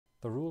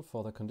The rule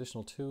for the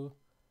conditional 2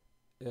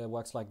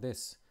 works like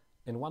this.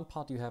 In one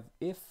part you have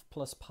if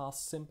plus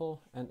past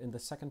simple, and in the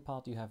second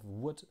part you have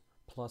would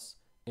plus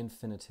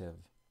infinitive.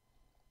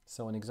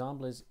 So an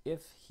example is,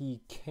 if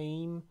he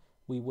came,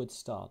 we would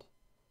start.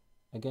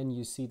 Again,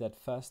 you see that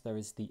first there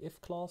is the if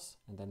clause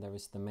and then there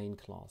is the main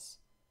clause.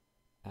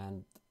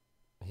 And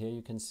here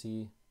you can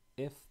see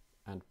if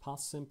and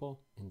past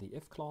simple in the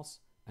if clause,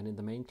 and in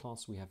the main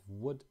clause we have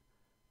would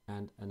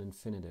and an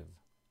infinitive,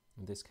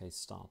 in this case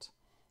start.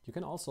 You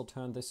can also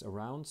turn this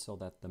around so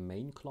that the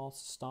main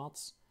clause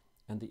starts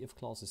and the if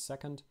clause is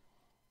second.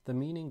 The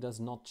meaning does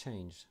not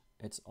change,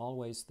 it's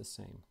always the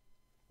same.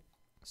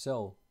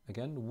 So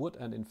again, would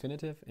and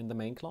infinitive in the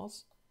main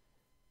clause,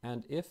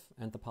 and if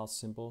and the past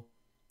simple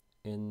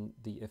in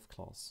the if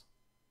clause.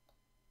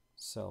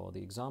 So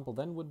the example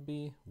then would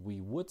be, we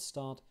would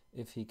start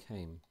if he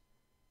came.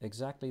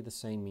 Exactly the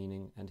same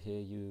meaning, and here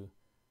you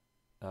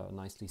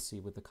nicely see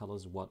with the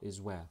colors what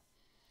is where.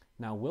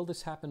 Now, will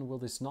this happen? Will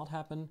this not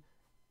happen?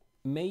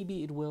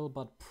 Maybe it will,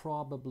 but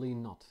probably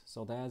not.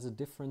 So there's a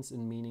difference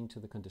in meaning to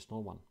the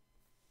conditional 1.